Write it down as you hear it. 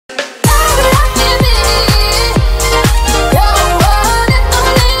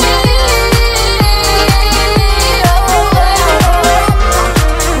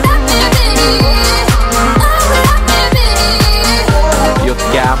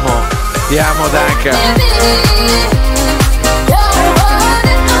Ti amo, Danca.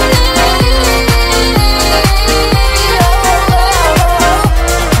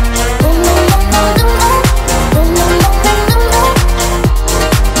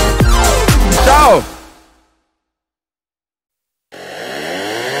 Ciao.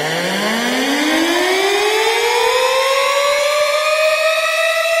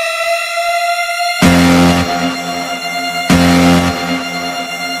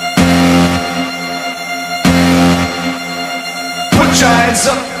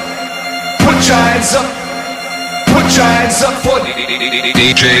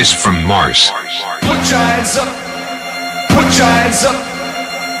 DJs from Mars. Put your hands up. Put your hands up.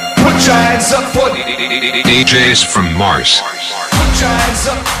 Put your hands up for DJs from Mars. Put your hands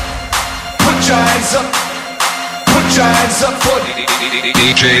up. Put your hands up. Put your hands up for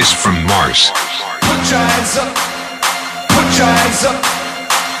DJs from Mars. Put your hands up. Put your hands up.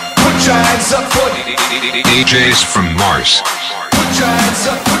 Put your hands up for DJs from Mars. Put your hands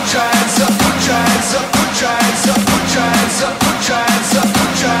up. Put your hands up. Put your hands up. Put your hands up. Put your hands up. Put your hands up.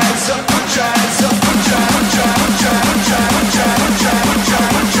 Put your hands up. Put your hands up. Put your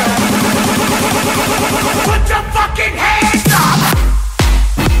Put your fucking hands up!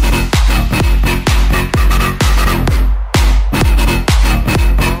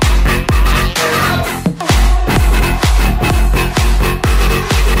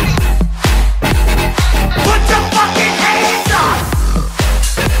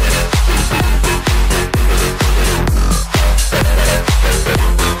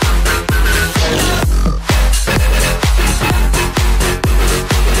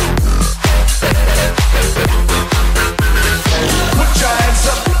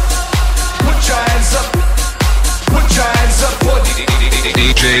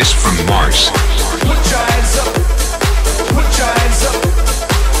 DJs from Mars. Put your hands up. Put your hands up.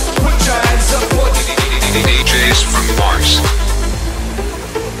 Put your hands up. DJs from Mars.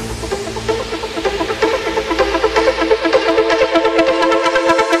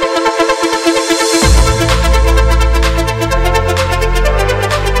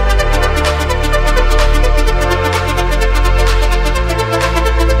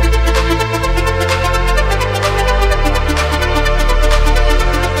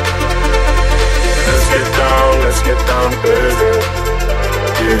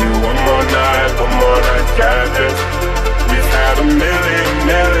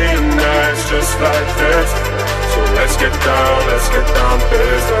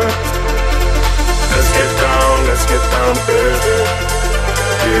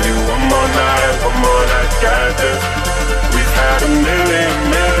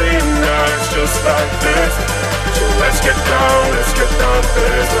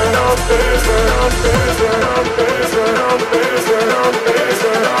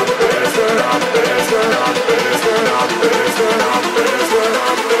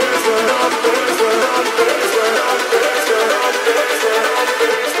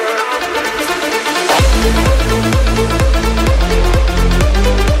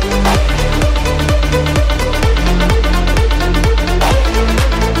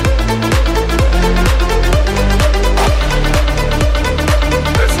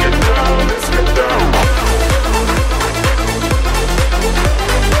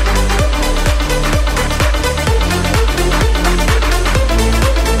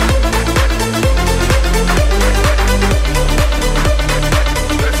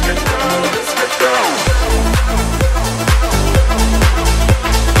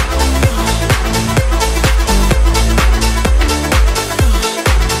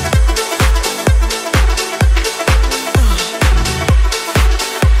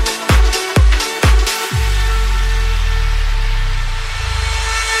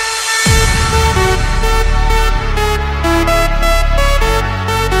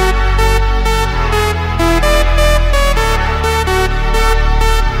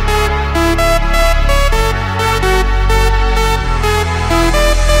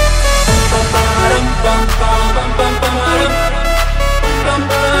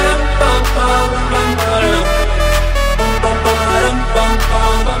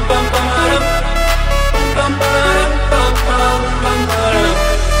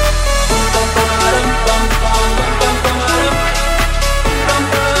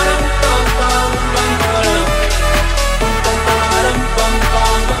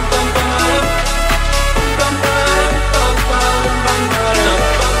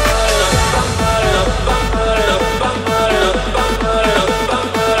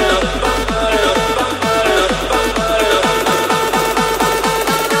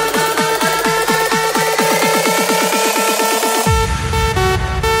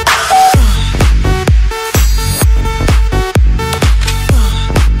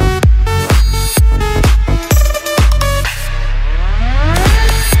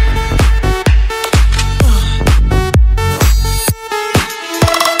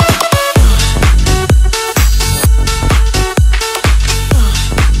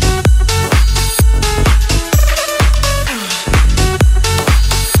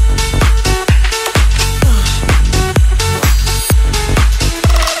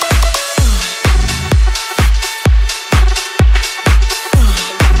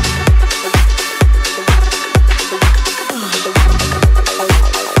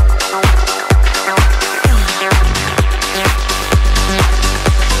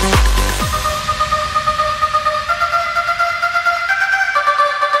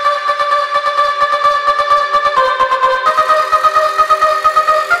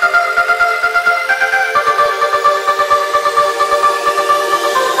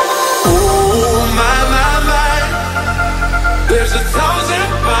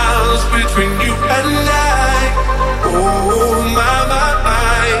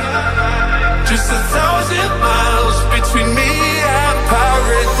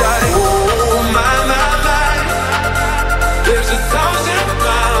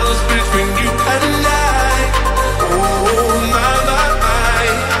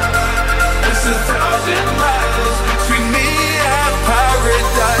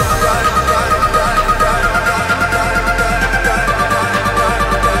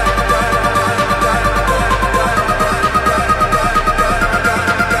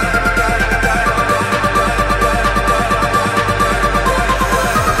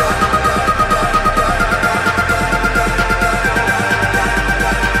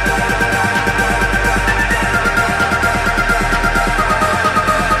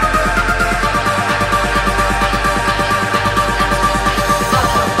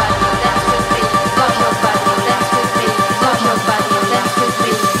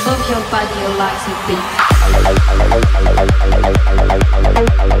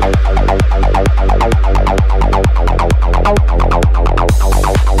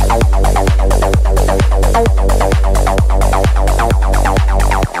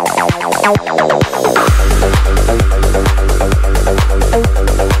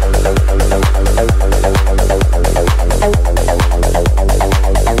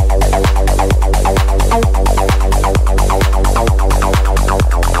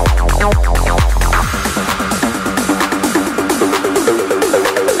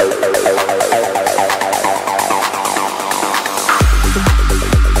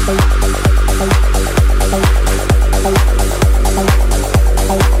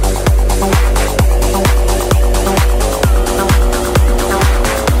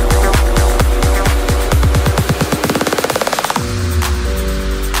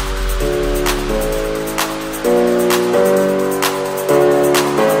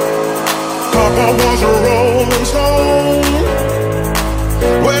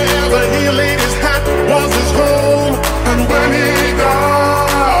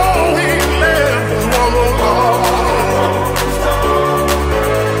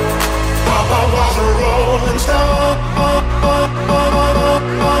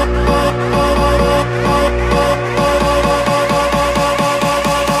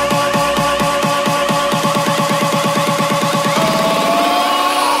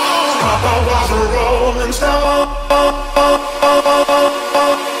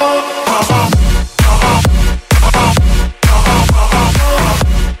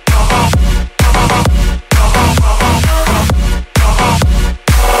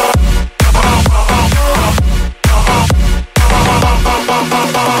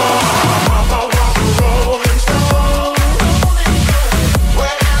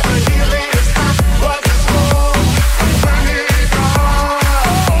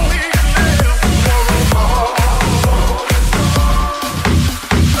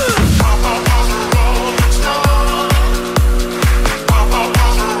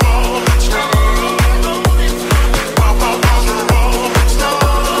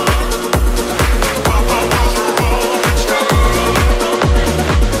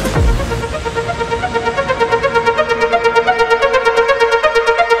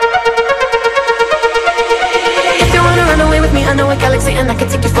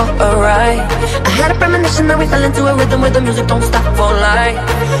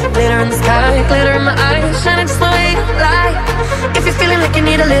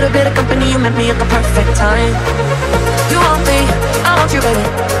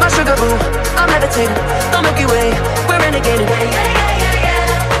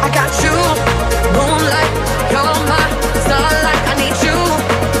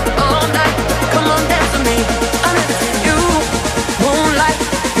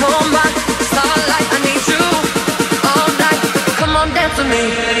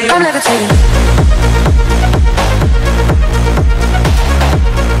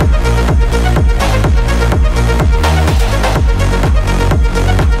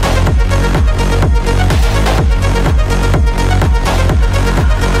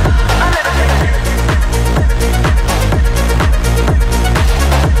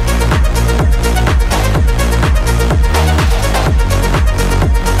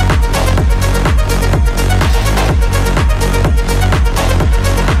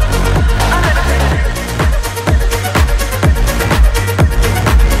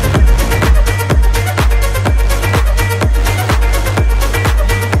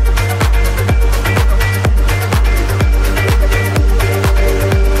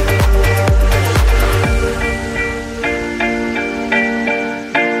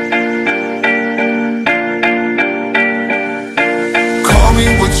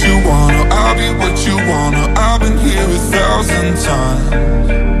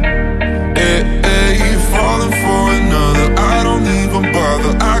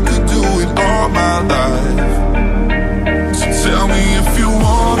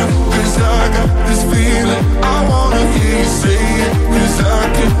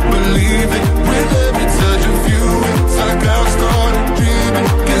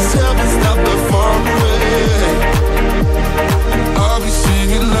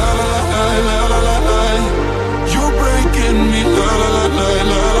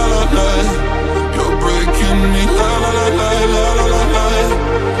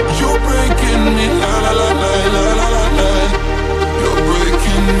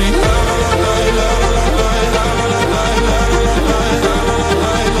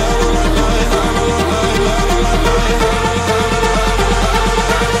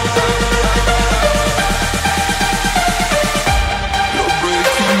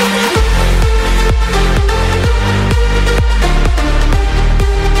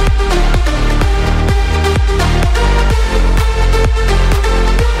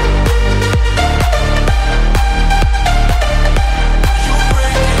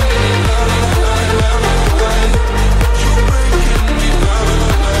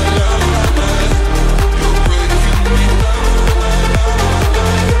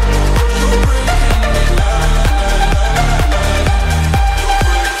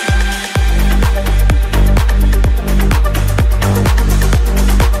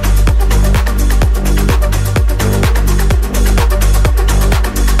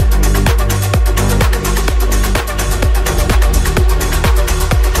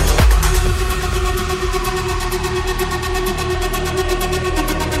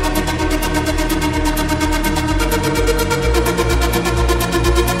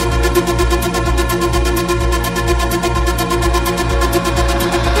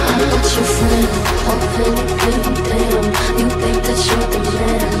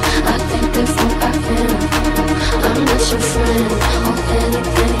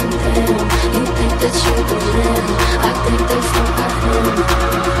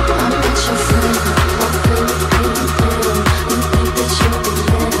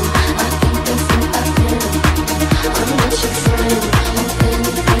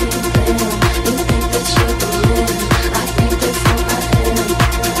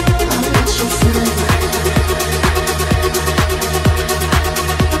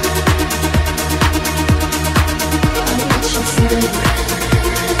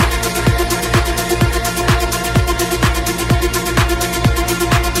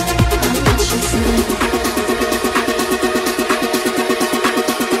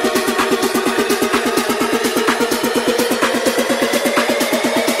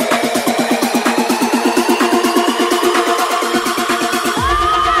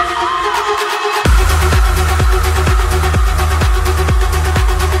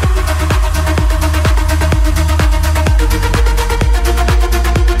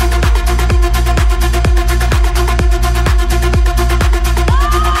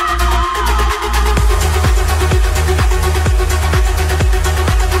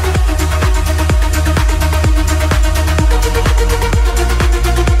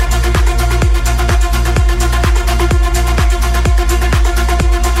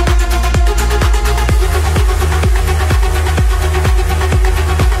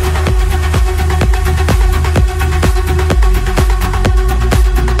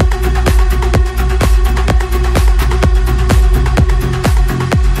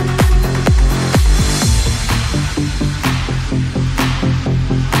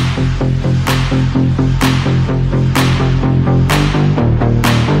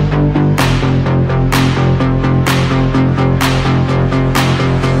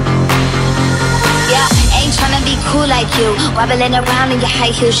 wobbling around in your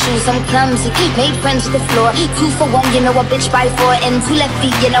high heel shoes. I'm clumsy, made friends with the floor. 2 for 1, you know a bitch by 4. And 2 left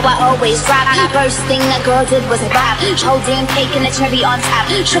feet, you know I always drop. First thing a girl did was a rap. Whole damn cake and a cherry on top.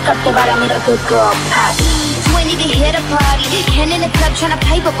 Shook up the bottom, made a good girl pop. You ain't even here to party. Ken in the club tryna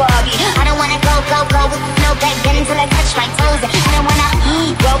paper Barbie. I don't wanna go with the flow back then until I touch my toes. I don't wanna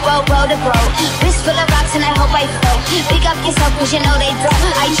roll the bro. Wrist full of rocks and I hope I flow. Big up yourself cause you know they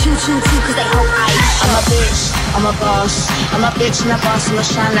don't. I chew cause they hope I show. I'm a bitch, I'm a boss. I'm a bitch and a boss, I'ma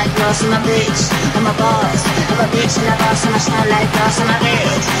shine like glass. I'm a bitch, I'm a boss. I'm a bitch and a boss, I'ma shine like glass. I'm a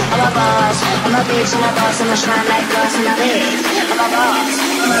bitch, I'm a boss. I'm a bitch and a boss, I'ma shine like glass. I'm a bitch, I'm a boss.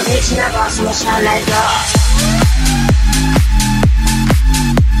 I'm a bitch and a boss, I'ma shine like glass.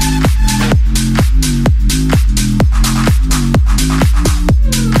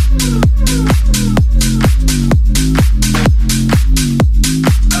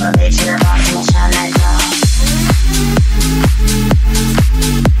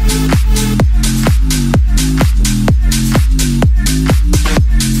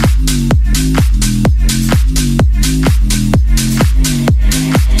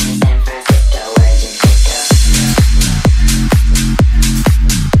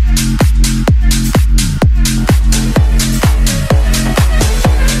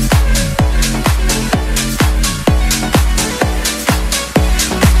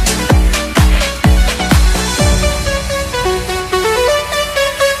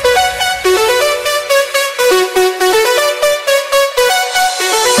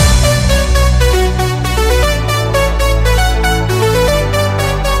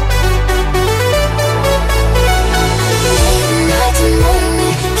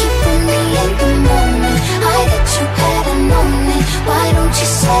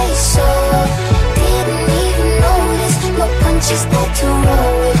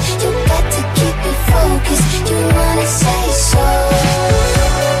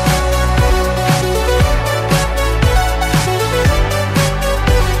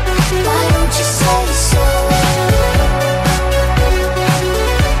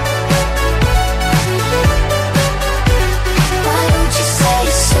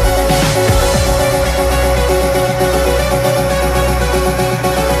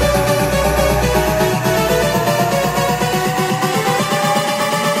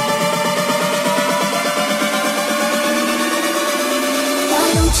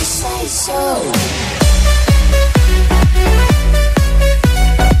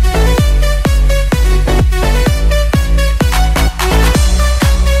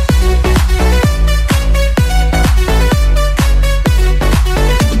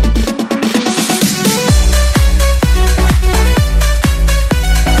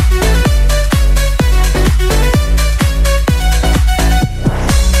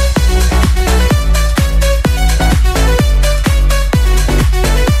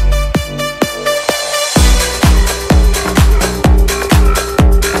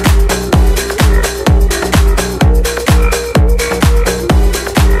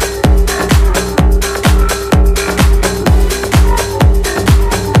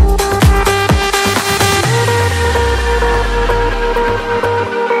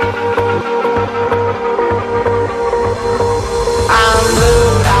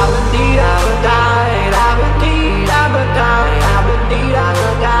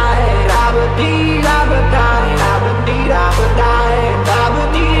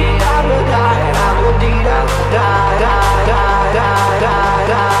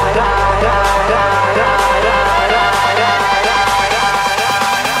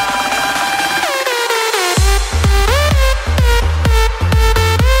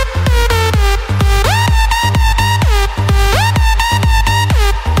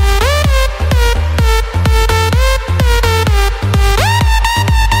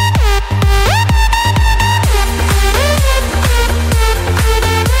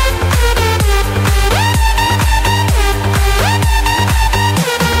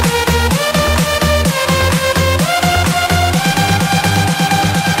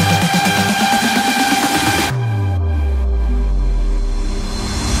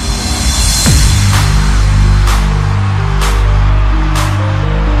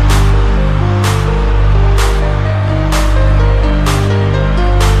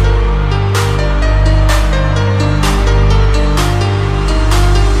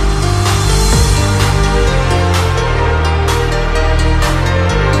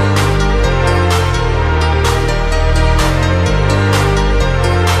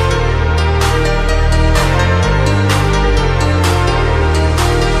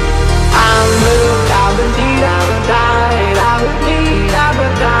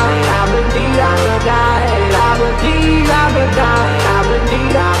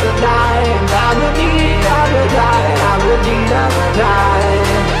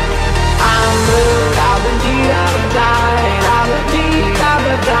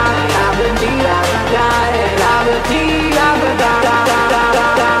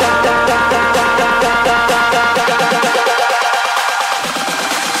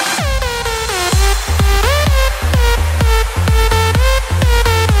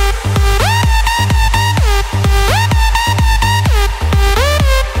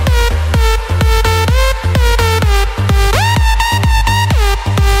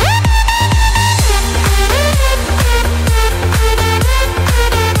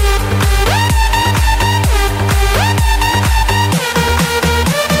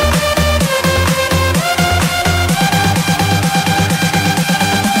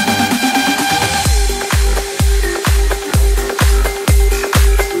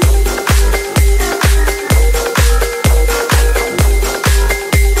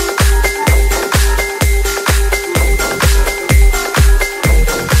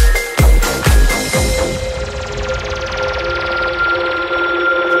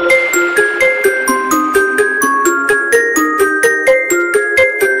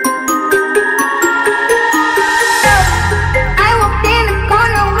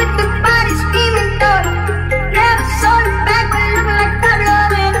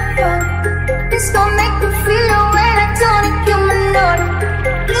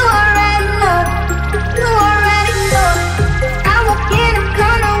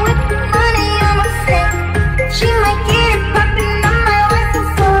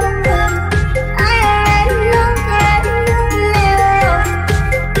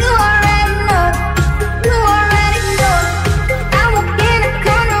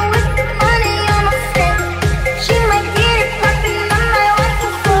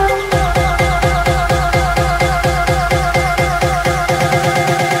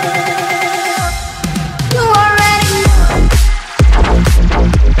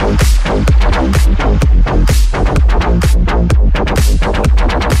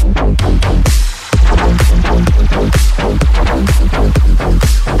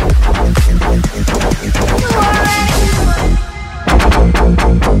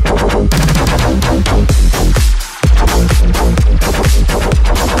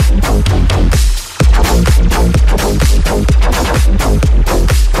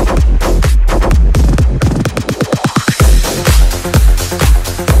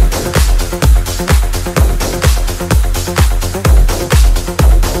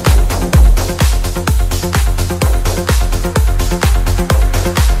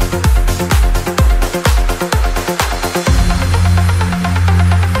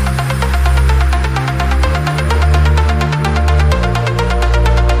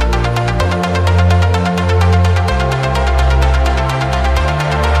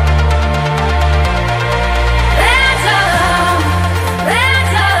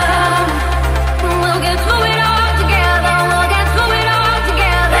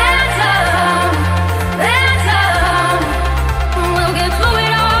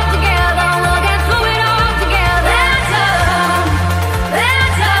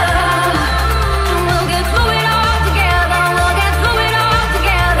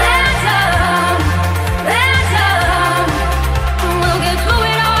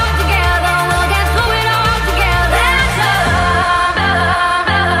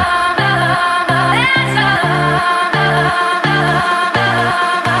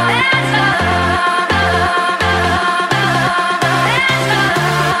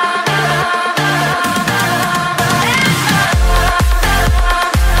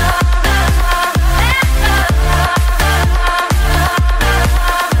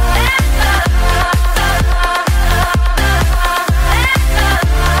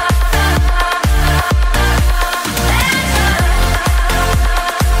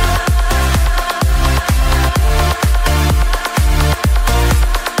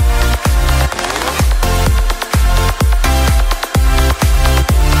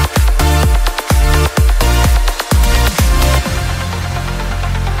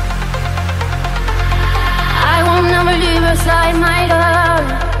 side, my girl.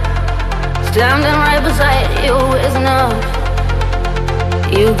 Standing right beside you is enough.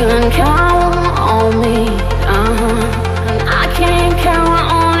 You can count on me, and I can count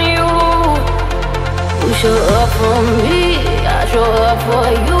on you. You show up for me, I show up for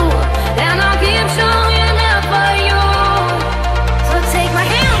you, and I'll keep showing.